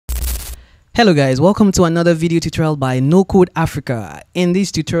Hello guys, welcome to another video tutorial by Nocode Africa. In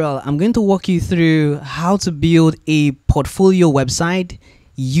this tutorial, I'm going to walk you through how to build a portfolio website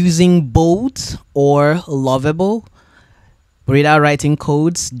using Bolt or Lovable without writing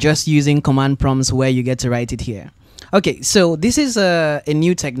codes, just using command prompts where you get to write it here. Okay, so this is a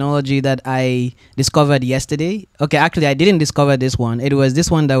new technology that I discovered yesterday. Okay, actually I didn't discover this one. It was this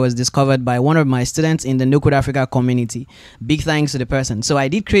one that was discovered by one of my students in the Nocode Africa community. Big thanks to the person. So I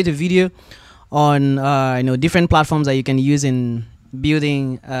did create a video on different platforms that you can use in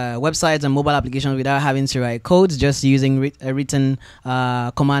building websites and mobile applications without having to write codes, just using written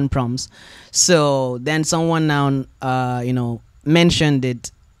command prompts. So then someone now mentioned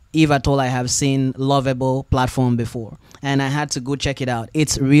it, if at all I have seen Lovable platform before, and I had to go check it out.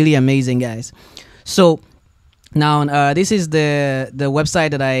 It's really amazing, guys. So now this is the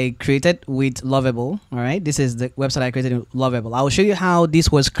website that I created with Lovable. All right, this is the website I created with Lovable. I'll show you how this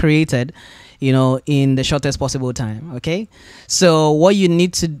was created, in the shortest possible time. Okay, so what you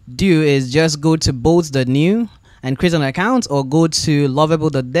need to do is just go to bolt.new and create an account, or go to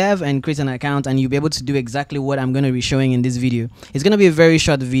lovable.dev and create an account, and you'll be able to do exactly what I'm going to be showing in this video. It's going to be a very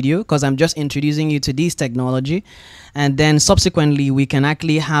short video because I'm just introducing you to this technology, and then subsequently we can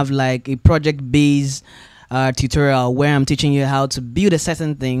actually have like a project-based tutorial where I'm teaching you how to build a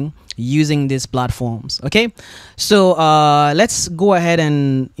certain thing using these platforms. Okay, so let's go ahead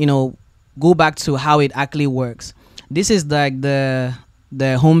and go back to how it actually works. This is like the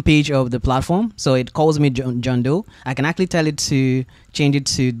home page of the platform. So it calls me John Doe. I can actually tell it to change it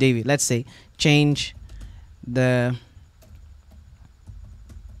to David. Let's say change the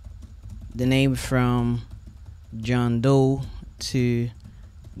name from John Doe to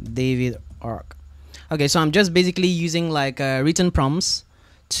David Ark. Okay, so I'm just basically using like written prompts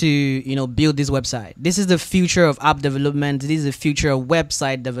to build this website. This is the future of app development. This is the future of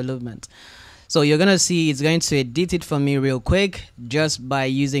website development. So you're gonna see it's going to edit it for me real quick just by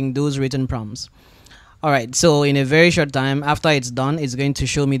using those written prompts. Alright, so in a very short time after it's done, it's going to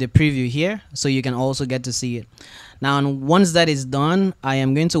show me the preview here, so you can also get to see it. Now once that is done, I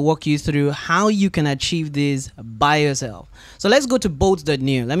am going to walk you through how you can achieve this by yourself. So let's go to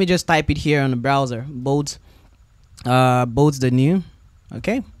bolt.new. Let me just type it here on the browser. Bolt.new.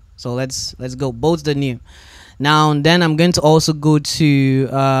 Okay, so let's go bolt.new. Now then I'm going to also go to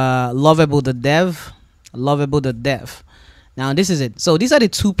lovable.dev. Now this is it. So these are the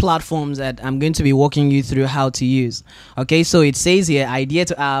two platforms that I'm going to be walking you through how to use. Okay, so it says here, idea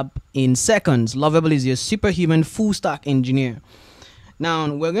to app in seconds. Lovable is your superhuman full stack engineer. Now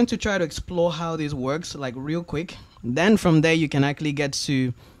we're going to try to explore how this works like real quick. Then from there you can actually get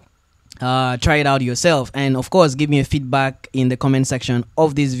to try it out yourself, and of course give me a feedback in the comment section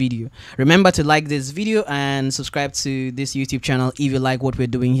of this video. Remember to like this video and subscribe to this YouTube channel if you like what we're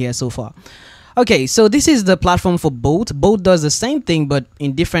doing here so far. Okay, so this is the platform for Bolt. Bolt does the same thing but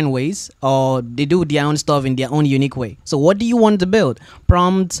in different ways, or they do their own stuff in their own unique way. So what do you want to build?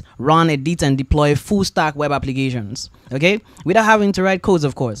 Prompt, run, edit, and deploy full stack web applications, okay, without having to write codes,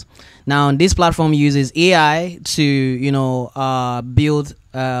 of course. Now this platform uses AI to build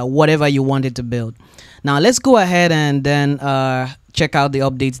whatever you wanted to build. Now let's go ahead and then check out the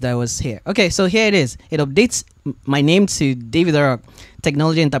updates that was here. Okay, so here it is. It updates my name to David Ark,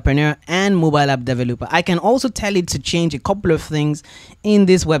 technology entrepreneur and mobile app developer. I can also tell it to change a couple of things in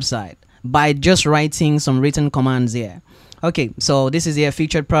this website by just writing some written commands here. Okay, so this is here,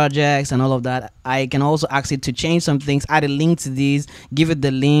 featured projects and all of that. I can also ask it to change some things, add a link to these, give it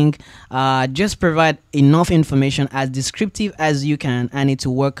the link, just provide enough information as descriptive as you can, and it to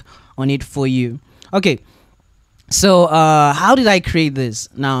work on it for you. Okay, so how did I create this?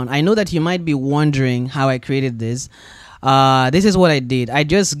 Now I know that you might be wondering how I created this. This is what I did. I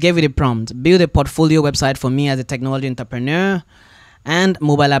just gave it a prompt: build a portfolio website for me as a technology entrepreneur and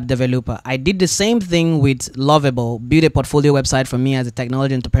mobile app developer. I did the same thing with Lovable: build a portfolio website for me as a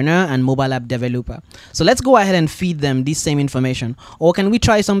technology entrepreneur and mobile app developer. So let's go ahead and feed them this same information, or can we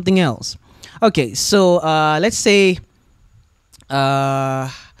try something else? Okay, so let's say I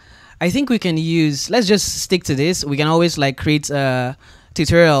think we can use, let's just stick to this. We can always like create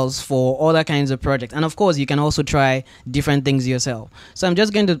tutorials for other kinds of projects, and of course you can also try different things yourself. So I'm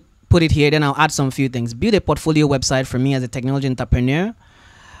just going to put it here, then I'll add some few things. Build a portfolio website for me as a technology entrepreneur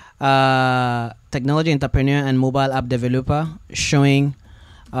and mobile app developer, showing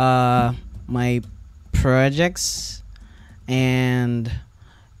my projects, and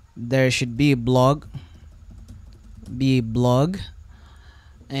there should be a blog,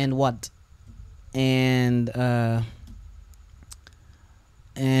 and what, and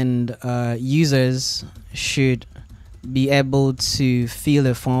users should be able to fill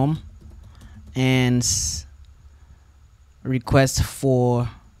a form and request for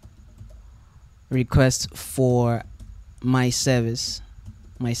my services.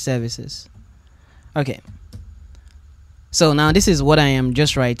 Okay, so now this is what I am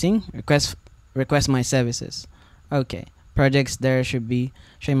just writing. Request my services. Okay, projects, there should be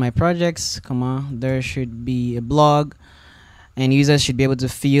showing my projects, comma, there should be a blog, and users should be able to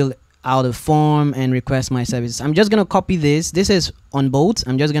fill out a form and request my services. I'm just gonna copy this. This is on Bolt.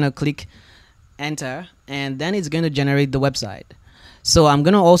 I'm just gonna click enter, and then it's going to generate the website. So I'm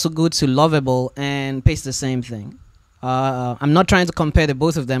going to also go to Lovable and paste the same thing. I'm not trying to compare the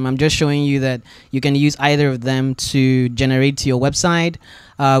both of them. I'm just showing you that you can use either of them to generate your website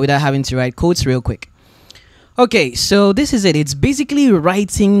without having to write codes real quick. Okay, so this is it. It's basically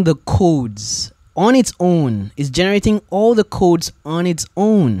writing the codes on its own. It's generating all the codes on its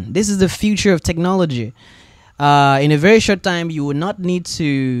own. This is the future of technology. In a very short time, you will not need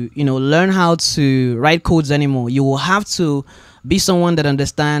to, learn how to write codes anymore. You will have to be someone that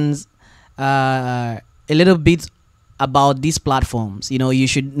understands a little bit about these platforms. You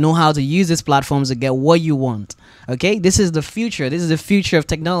should know how to use these platforms to get what you want. Okay, this is the future. This is the future of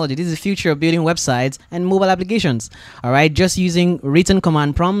technology. This is the future of building websites and mobile applications. All right, just using written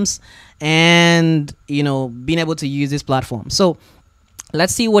command prompts and being able to use this platform. So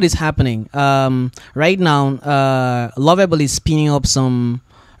let's see what is happening. Right now, Lovable is spinning up some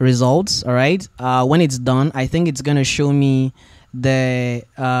results. All right. When it's done, I think it's gonna show me the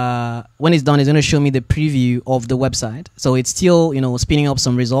when it's done, it's gonna show me the preview of the website. So it's still spinning up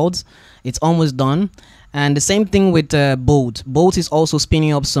some results. It's almost done. And the same thing with Bolt. Bolt is also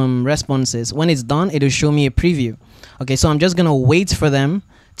spinning up some responses. When it's done, it'll show me a preview. Okay, so I'm just gonna wait for them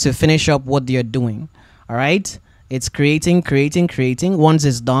to finish up what they're doing. All right. It's creating. Once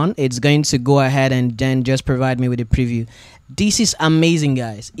it's done, it's going to go ahead and then just provide me with a preview. This is amazing,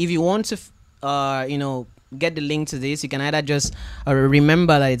 guys. If you want to, get the link to this, you can either just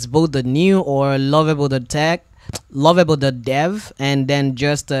remember that it's bolt.new or lovable.dev, and then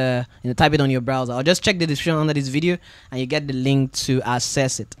just type it on your browser, or just check the description under this video, and you get the link to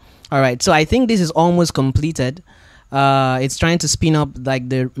access it. All right. So I think this is almost completed. It's trying to spin up like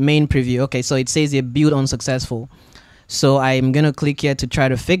the main preview. Okay, so it says a build unsuccessful. So I'm gonna click here to try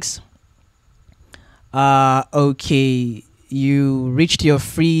to fix. Okay, you reached your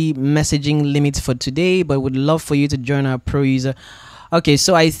free messaging limit for today, but would love for you to join our pro user. Okay,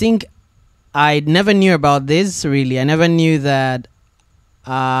 so I think I never knew about this, really. I never knew that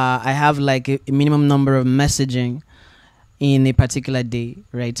I have like a minimum number of messaging in a particular day,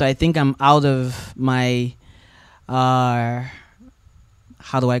 right? So I think I'm out of my how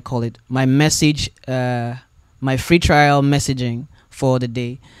do I call it, my message, my free trial messaging for the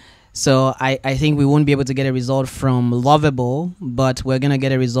day. So I think we won't be able to get a result from Lovable, but we're gonna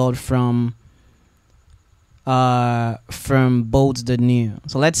get a result from bolt.new.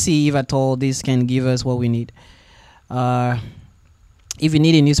 So let's see if at all this can give us what we need. If you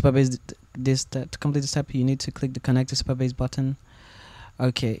need a new Superbase to complete the step, you need to click the connect to Superbase button.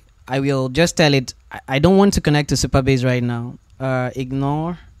 Okay, I will just tell it I don't want to connect to Superbase right now.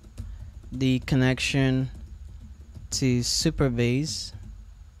 Ignore the connection to Superbase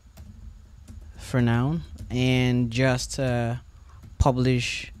for now, and just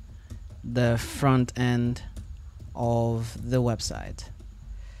publish the front end of the website.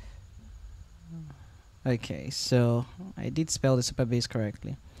 Okay, so I did spell the Superbase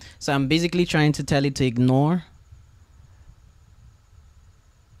correctly. So I'm basically trying to tell it to ignore.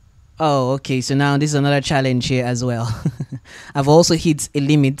 Oh, okay, so now this is another challenge here as well. I've also hit a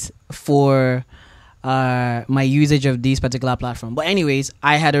limit for my usage of this particular platform. But anyways,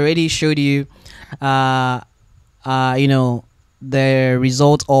 I had already showed you the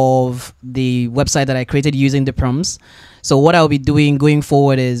result of the website that I created using the prompts. So what I'll be doing going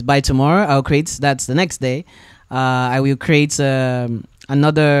forward is, by tomorrow I'll create, that's the next day, I will create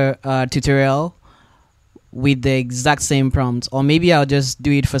another tutorial with the exact same prompt, or maybe I'll just do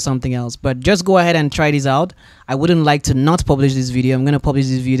it for something else. But just go ahead and try this out. I wouldn't like to not publish this video. I'm going to publish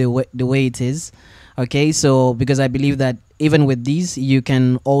this video the way it is. Okay, so because I believe that even with these, you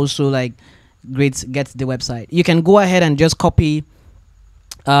can also like get the website. You can go ahead and just copy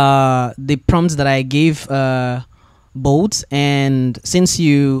the prompts that I gave Bolt, and since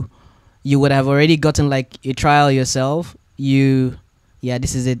you would have already gotten like a trial yourself, yeah,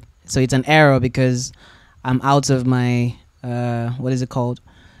 this is it. So it's an error because I'm out of my what is it called,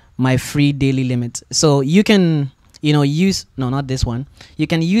 my free daily limit. So you can use, no, not this one, you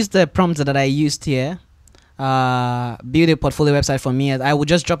can use the prompts that I used here. Build a portfolio website for me. I will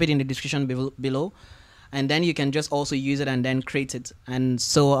just drop it in the description below. and then you can just also use it and then create it. And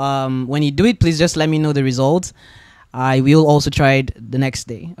so when you do it, please just let me know the results. I will also try it the next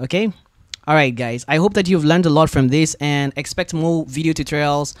day. Okay. All right, guys, I hope that you've learned a lot from this, and expect more video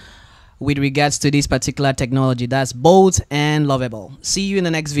tutorials with regards to this particular technology. That's Bolt and Lovable. See you in the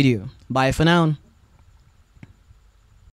next video. Bye for now.